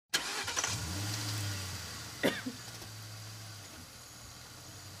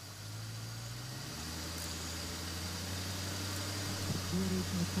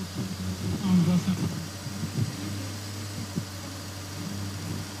Yonv Joseph.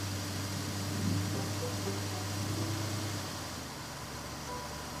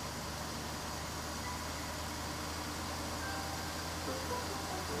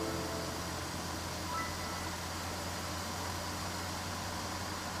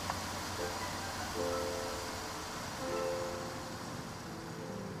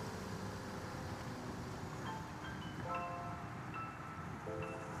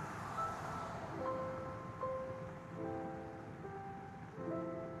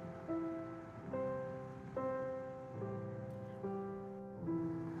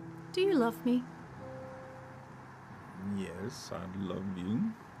 Do you love me? Yes, I love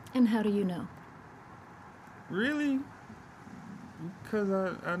you. And how do you know? Really? Because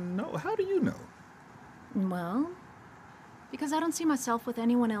I know. How do you know? Well, because I don't see myself with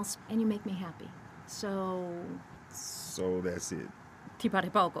anyone else and you make me happy. So... So that's it. Ti pare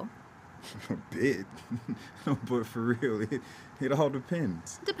poco? A bit. But for real, it all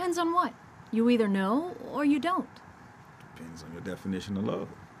depends. Depends on what. You either know or you don't. Depends on your definition of love.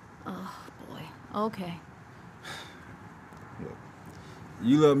 Oh, boy. Okay. Look,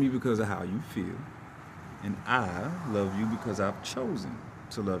 you love me because of how you feel, and I love you because I've chosen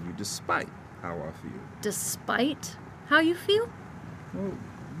to love you despite how I feel. Despite how you feel? Well,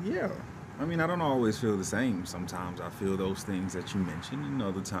 yeah. I mean, I don't always feel the same. Sometimes I feel those things that you mentioned, and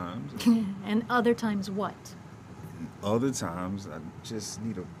other times... And other times what? and other times, I just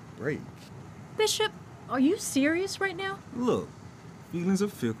need a break. Bishop, are you serious right now? Look, feelings are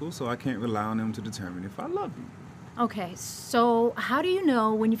fickle, so I can't rely on them to determine if I love you. Okay, so how do you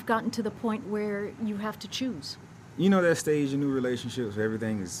know when you've gotten to the point where you have to choose? You know that stage in new relationships where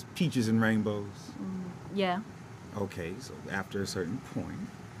everything is peaches and rainbows? Yeah. Okay, so after a certain point,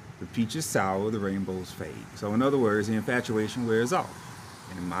 the peaches sour, the rainbows fade. So in other words, the infatuation wears off.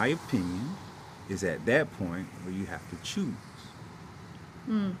 And in my opinion, it's at that point where you have to choose.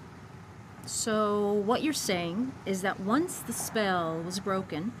 So what you're saying is that once the spell was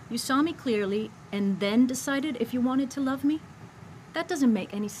broken, you saw me clearly and then decided if you wanted to love me? That doesn't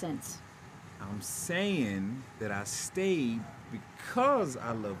make any sense. I'm saying that I stayed because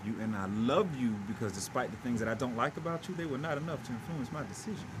I love you, and I love you because despite the things that I don't like about you, they were not enough to influence my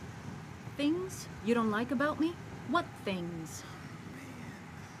decision. Things you don't like about me? What things?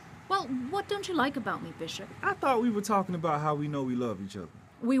 Well, what don't you like about me, Bishop? I thought we were talking about how we know we love each other.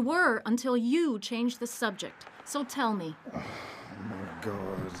 We were until you changed the subject. So tell me. Oh my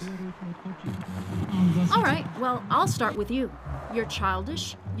God. Yonv Joseph. All right, well, I'll start with you. You're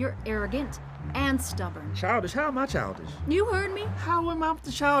childish, you're arrogant, and stubborn. Childish? How am I childish? You heard me? How am I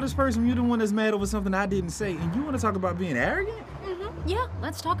the childish person? You're the one that's mad over something I didn't say, and you want to talk about being arrogant? Yeah,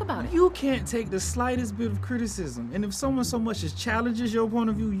 let's talk about it. You can't take the slightest bit of criticism, and if someone so much as challenges your point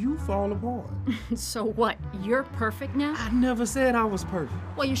of view, you fall apart. So what, you're perfect now? I never said I was perfect.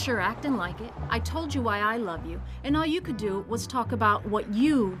 Well, you're sure acting like it. I told you why I love you, and all you could do was talk about what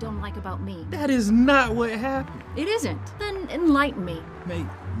you don't like about me. That is not what happened. It isn't. Then enlighten me. May.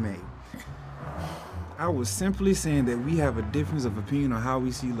 I was simply saying that we have a difference of opinion on how we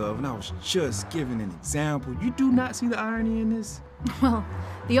see love, and I was just giving an example. You do not see the irony in this? Well,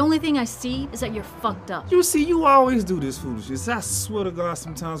 the only thing I see is that you're fucked up. You see, you always do this foolishness. I swear to God,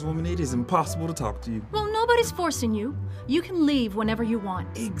 sometimes, woman, it is impossible to talk to you. Well, nobody's forcing you. You can leave whenever you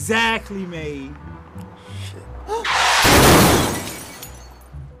want. Exactly, May.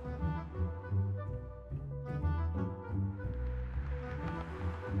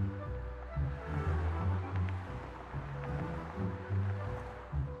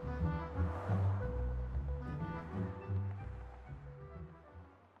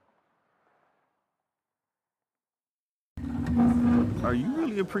 Are you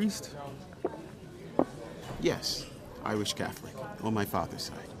really a priest? Yes, Irish Catholic, on my father's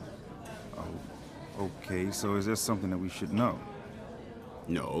side. Oh, okay, so is there something that we should know?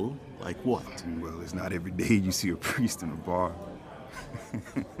 No, like what? Well, it's not every day you see a priest in a bar.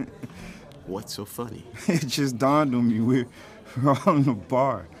 What's so funny? It just dawned on me, we're all in a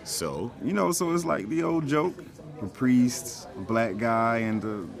bar. So? You know, so it's like the old joke, a priest, a black guy,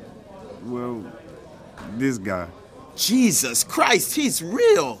 and, well, this guy. Jesus Christ, he's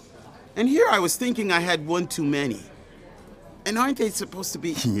real! And here I was thinking I had one too many. And aren't they supposed to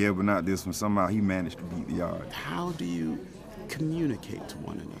be... Yeah, but not this one. Somehow he managed to beat the odds. How do you communicate to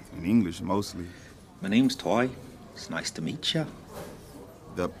one another? In English, mostly. My name's Toy. It's nice to meet you.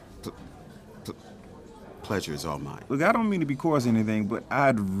 The pleasure's all mine. Look, I don't mean to be coarse or anything, but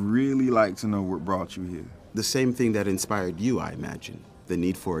I'd really like to know what brought you here. The same thing that inspired you, I imagine. The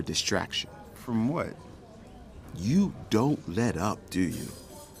need for a distraction. From what? You don't let up, do you?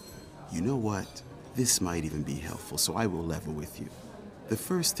 You know what? This might even be helpful, so I will level with you. The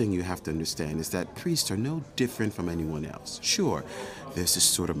first thing you have to understand is that priests are no different from anyone else. Sure, there's this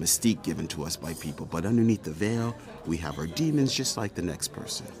sort of mystique given to us by people, but underneath the veil, we have our demons just like the next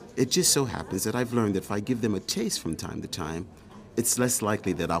person. It just so happens that I've learned that if I give them a taste from time to time, it's less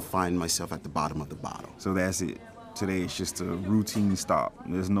likely that I'll find myself at the bottom of the bottle. So that's it. Today it's just a routine stop.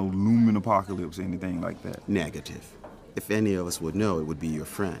 There's no looming apocalypse or anything like that. Negative. If any of us would know, it would be your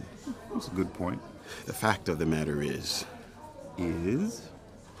friend. That's a good point. The fact of the matter is...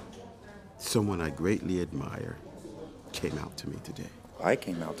 Someone I greatly admire came out to me today. I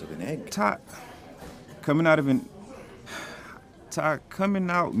came out of an egg. Coming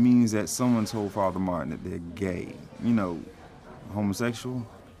out means that someone told Father Martin that they're gay. You know, homosexual.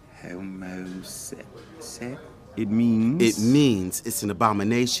 Homosexual? It means... It means it's an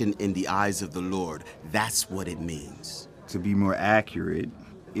abomination in the eyes of the Lord. That's what it means. To be more accurate,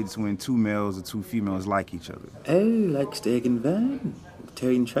 it's when two males or two females like each other. Oh, like Steg and Van.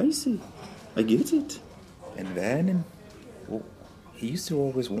 Terry and Tracy. I get it. And Van, well, he used to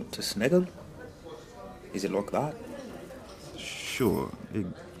always want to snuggle. Is it like that? Sure,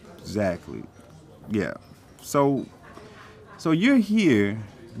 exactly. Yeah. So you're here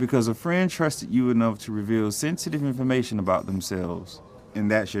because a friend trusted you enough to reveal sensitive information about themselves,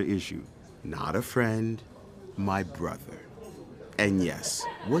 and that's your issue. Not a friend, my brother. And yes,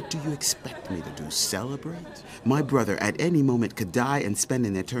 what do you expect me to do, celebrate? My brother at any moment could die and spend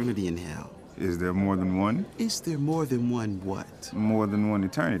an eternity in hell. Is there more than one? Is there more than one what? More than one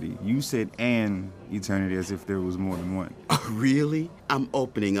eternity. You said an eternity as if there was more than one. Oh, really? I'm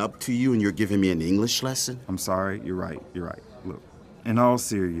opening up to you and you're giving me an English lesson? I'm sorry, you're right. Look, in all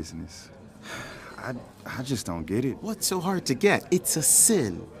seriousness, I just don't get it. What's so hard to get? It's a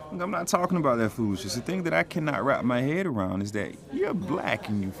sin. I'm not talking about that foolishness. The thing that I cannot wrap my head around is that you're black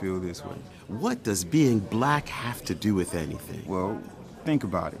and you feel this way. What does being black have to do with anything? Well, think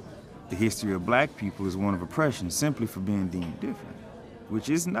about it. The history of black people is one of oppression simply for being deemed different, which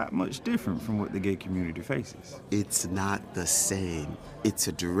is not much different from what the gay community faces. It's not the same. It's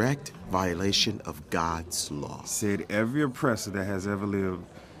a direct violation of God's law. Said every oppressor that has ever lived.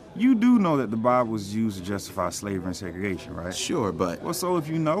 You do know that the Bible was used to justify slavery and segregation, right? Sure, but... Well, so if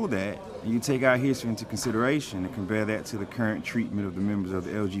you know that, and you take our history into consideration and compare that to the current treatment of the members of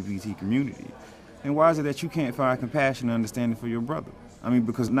the LGBT community, then why is it that you can't find compassion and understanding for your brother? I mean,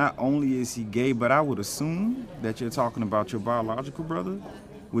 because not only is he gay, but I would assume that you're talking about your biological brother,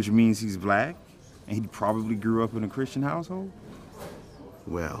 which means he's black, and he probably grew up in a Christian household?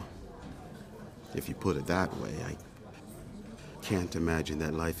 Well, if you put it that way, I can't imagine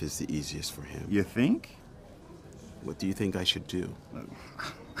that life is the easiest for him. You think? What do you think I should do?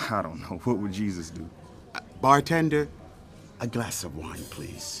 I don't know. What would Jesus do? Bartender, a glass of wine,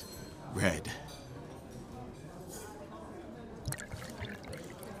 please. Red.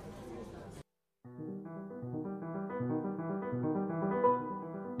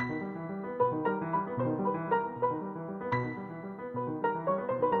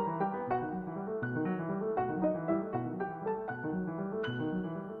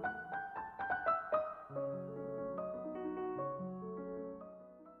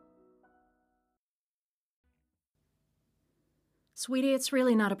 Sweetie, it's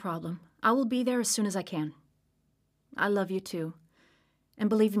really not a problem. I will be there as soon as I can. I love you too. And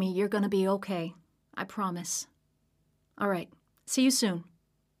believe me, you're gonna be okay. I promise. All right. See you soon.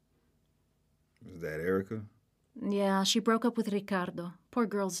 Is that Erica? Yeah, she broke up with Ricardo. Poor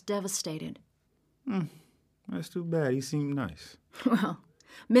girl's devastated. That's too bad. He seemed nice. Well,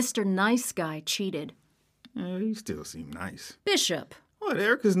 Mr. Nice Guy cheated. Yeah, he still seemed nice. Bishop. What,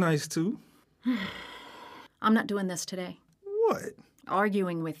 Erica's nice too. I'm not doing this today. What?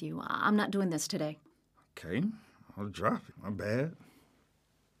 Arguing with you. I'm not doing this today. Okay, I'll drop it. My bad.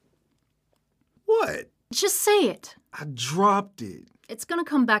 What? Just say it. I dropped it. It's gonna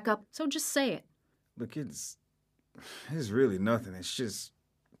come back up, so just say it. Look, it's really nothing. It's just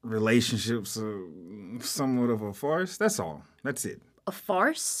relationships are somewhat of a farce. That's all. That's it. A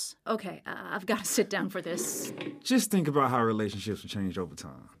farce? Okay, I've got to sit down for this. Just think about how relationships will change over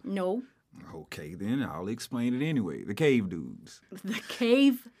time. No. Okay, then I'll explain it anyway. The cave dudes. The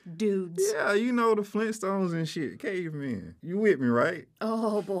cave dudes. Yeah, you know the Flintstones and shit. Cavemen. You with me, right?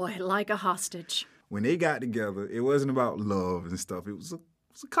 Oh boy, like a hostage. When they got together, it wasn't about love and stuff. It was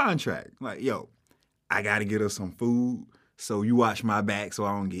a contract. Like, yo, I gotta get us some food, so you watch my back so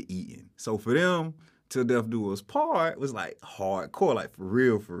I don't get eaten. So for them, Till Death Do Us Part was like hardcore, like for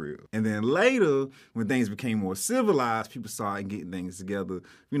real, for real. And then later, when things became more civilized, people started getting things together,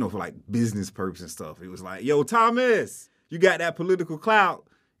 you know, for like business purpose and stuff. It was like, yo, Thomas, you got that political clout.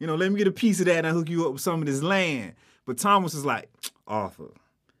 let me get a piece of that and I'll hook you up with some of this land. But Thomas is like, Arthur,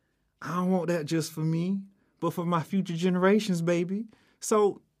 I don't want that just for me, but for my future generations, baby.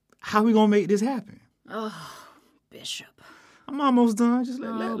 So how we gonna make this happen? Oh, Bishop. I'm almost done. Just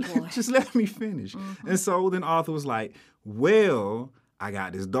let me finish. Mm-hmm. And so then Arthur was like, well, I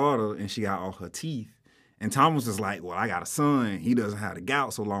got this daughter and she got all her teeth. And Thomas was like, well, I got a son. He doesn't have the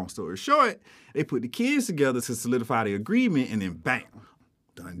gout. So long story short, they put the kids together to solidify the agreement and then bam,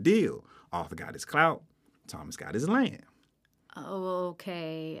 done deal. Arthur got his clout. Thomas got his land.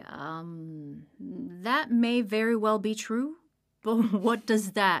 Okay, that may very well be true, but what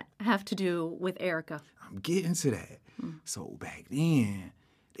does that have to do with Erica? I'm getting to that. So back then,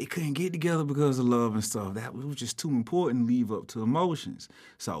 they couldn't get together because of love and stuff. That was just too important to leave up to emotions.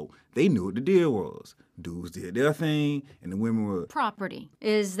 So they knew what the deal was. Dudes did their thing, and the women were... Property.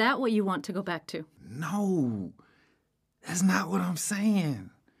 Is that what you want to go back to? No, that's not what I'm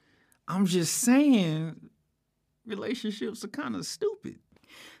saying. I'm just saying relationships are kind of stupid.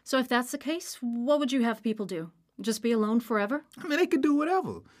 So if that's the case, what would you have people do? Just be alone forever? I mean, they could do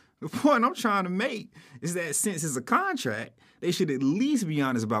whatever. The point I'm trying to make is that since it's a contract, they should at least be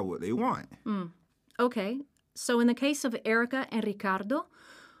honest about what they want. Okay, so in the case of Erica and Ricardo,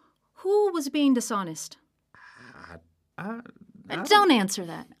 who was being dishonest? Don't answer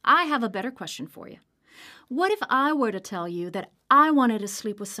that. I have a better question for you. What if I were to tell you that I wanted to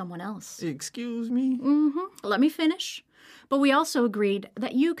sleep with someone else? Excuse me? Let me finish. But we also agreed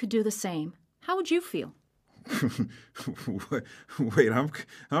that you could do the same. How would you feel? Wait,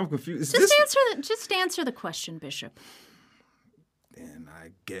 I'm confused. Just answer the question, Bishop. Then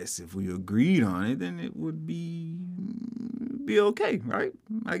I guess if we agreed on it, then it would be okay, right?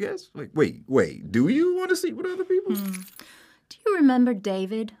 I guess. Wait. Do you want to sleep with other people? Do you remember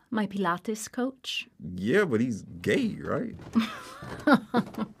David, my Pilates coach? Yeah, but he's gay, right?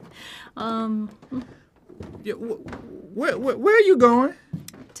 Yeah, where are you going?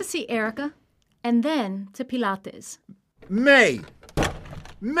 To see Erica, and then to Pilates. May!